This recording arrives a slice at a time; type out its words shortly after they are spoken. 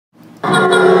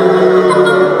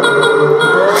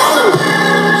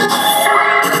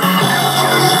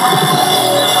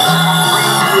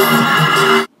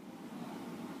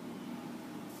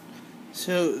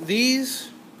So these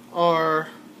are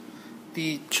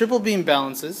the triple beam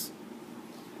balances,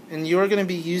 and you are going to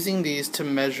be using these to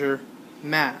measure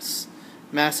mass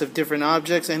of different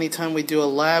objects. Anytime we do a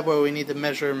lab where we need to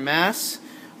measure mass,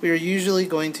 we are usually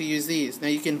going to use these. Now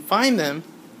you can find them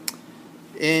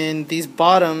in these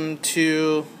bottom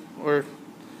 2 or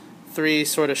 3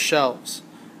 sort of shelves.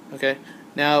 Okay.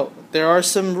 Now there are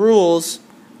some rules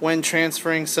when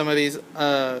transferring some of these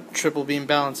triple beam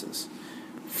balances.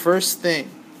 First thing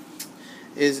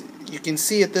is, you can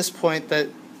see at this point that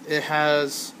it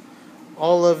has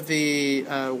all of the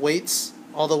weights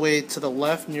all the way to the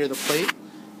left near the plate.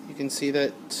 You can see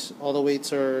that all the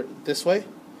weights are this way,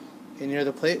 okay, near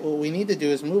the plate. What we need to do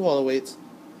is move all the weights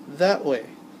that way,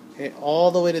 okay,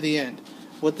 all the way to the end.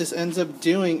 What this ends up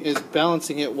doing is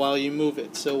balancing it while you move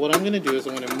it. So what I'm going to do is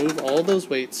I'm going to move all those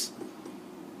weights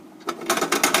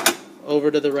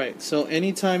over to the right. So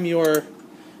anytime you're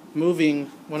moving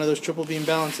one of those triple beam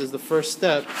balances, the first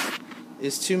step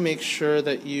is to make sure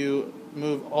that you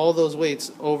move all those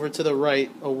weights over to the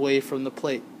right, away from the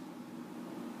plate.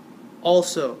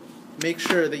 Also, make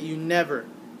sure that you never,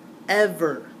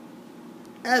 ever,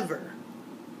 ever,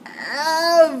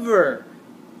 ever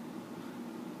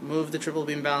move the triple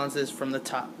beam balances from the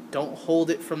top. Don't hold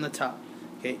it from the top.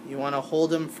 Okay, you want to hold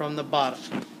them from the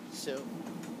bottom.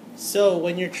 So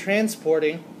when you're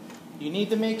transporting, you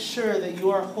need to make sure that you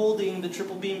are holding the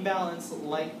triple beam balance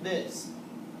like this.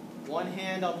 One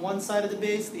hand on one side of the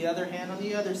base, the other hand on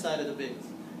the other side of the base.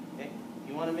 Okay?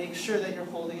 You want to make sure that you're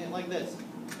holding it like this.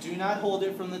 Do not hold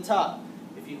it from the top.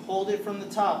 If you hold it from the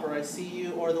top, or I see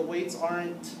you, or the weights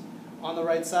aren't on the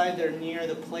right side, they're near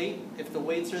the plate. If the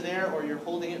weights are there, or you're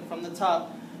holding it from the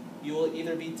top, you will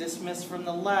either be dismissed from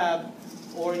the lab,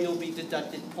 or you'll be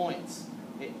deducted points.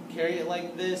 Okay? Carry it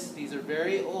like this. These are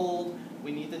very old.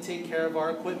 We need to take care of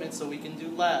our equipment so we can do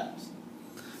labs.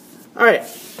 Alright,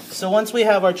 so once we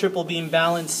have our triple beam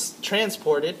balance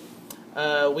transported,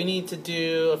 we need to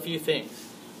do a few things.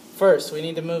 First, we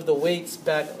need to move the weights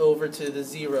back over to the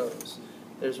zeros.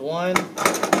 There's 1,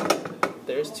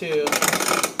 there's 2,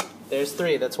 there's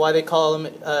 3. That's why they call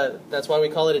them. That's why we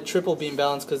call it a triple beam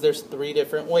balance, because there's 3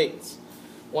 different weights.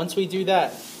 Once we do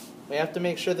that, we have to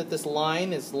make sure that this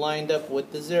line is lined up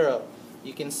with the 0.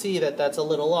 You can see that that's a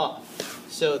little off.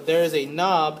 So there is a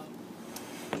knob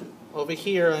over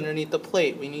here underneath the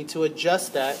plate. We need to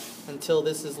adjust that until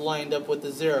this is lined up with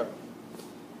the 0.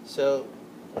 So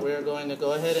we're going to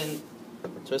go ahead and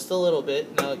twist a little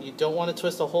bit. Now you don't want to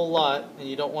twist a whole lot, and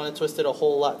you don't want to twist it a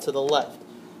whole lot to the left,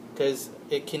 because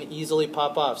it can easily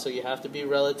pop off. So you have to be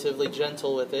relatively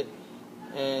gentle with it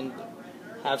and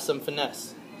have some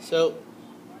finesse. So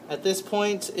at this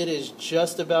point it is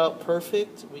just about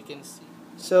perfect. We can see.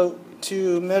 So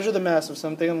to measure the mass of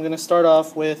something, I'm going to start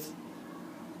off with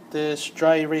this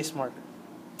dry erase marker.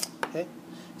 Okay,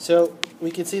 so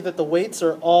we can see that the weights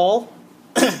are all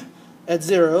at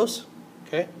zeros.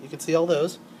 Okay, you can see all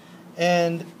those,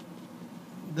 and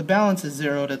the balance is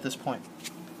zeroed at this point.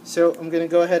 So I'm going to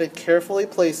go ahead and carefully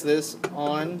place this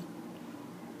on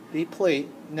the plate.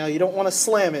 Now you don't want to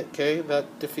slam it. Okay,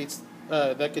 that defeats.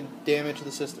 That could damage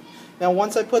the system. Now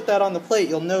once I put that on the plate,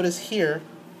 you'll notice here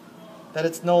that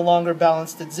it's no longer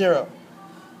balanced at 0.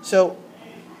 So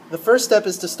the first step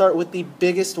is to start with the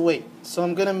biggest weight. So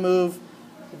I'm going to move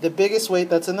the biggest weight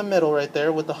that's in the middle right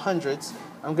there with the hundreds.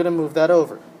 I'm going to move that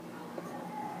over.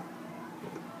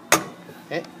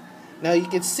 Okay. Now you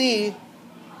can see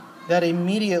that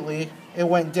immediately it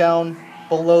went down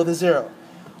below the 0.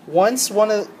 Once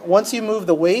you move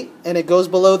the weight and it goes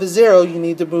below the 0, you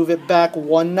need to move it back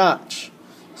 1 notch.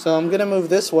 So I'm going to move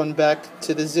this one back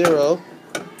to the 0,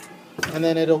 and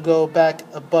then it'll go back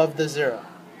above the 0.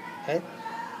 Okay?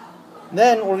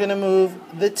 Then we're going to move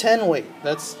the 10 weight.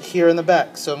 That's here in the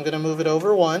back. So I'm going to move it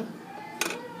over 1,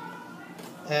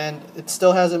 and it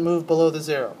still hasn't moved below the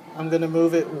 0. I'm going to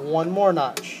move it 1 more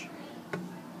notch.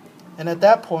 And at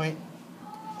that point,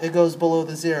 it goes below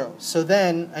the 0. So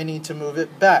then I need to move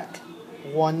it back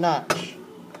 1 notch.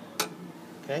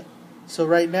 Okay? So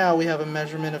right now we have a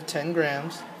measurement of 10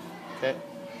 grams. Okay?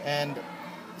 And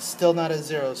still not at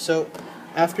 0. So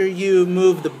after you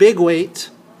move the big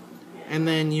weight, and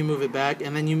then you move it back,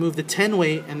 and then you move the 10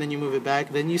 weight, and then you move it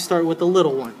back, then you start with the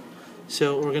little one.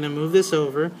 So we're going to move this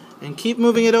over, and keep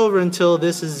moving it over until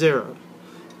this is 0.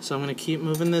 So I'm going to keep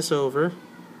moving this over.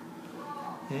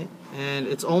 Okay? And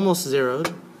it's almost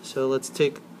zeroed. So let's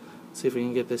see if we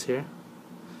can get this here.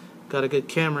 Got a good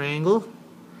camera angle.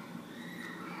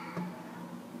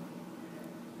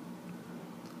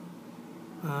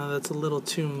 That's a little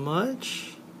too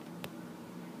much.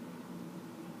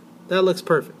 That looks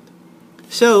perfect.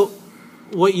 So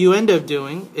what you end up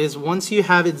doing is once you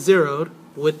have it zeroed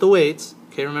with the weights,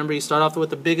 okay, remember you start off with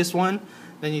the biggest one,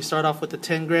 then you start off with the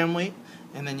 10-gram weight,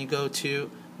 and then you go to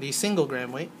the single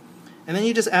gram weight, and then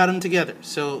you just add them together.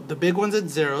 So the big one's at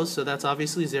 0, so that's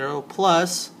obviously 0,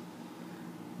 plus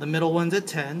the middle one's at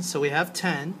 10, so we have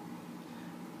 10,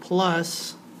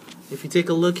 plus, if you take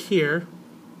a look here,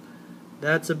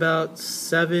 that's about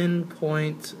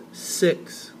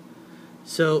 7.6.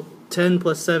 So 10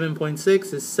 plus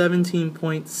 7.6 is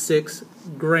 17.6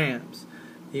 grams.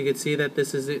 You can see that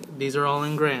these are all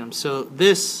in grams. So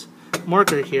this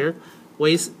marker here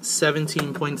weighs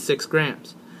 17.6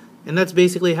 grams. And that's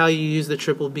basically how you use the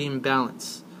triple beam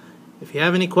balance. If you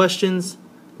have any questions,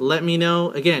 let me know.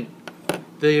 Again,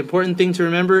 the important thing to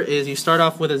remember is you start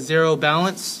off with a zeroed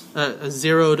balance.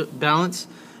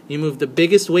 You move the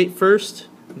biggest weight first,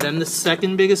 then the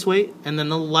second biggest weight, and then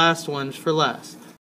the last one for last.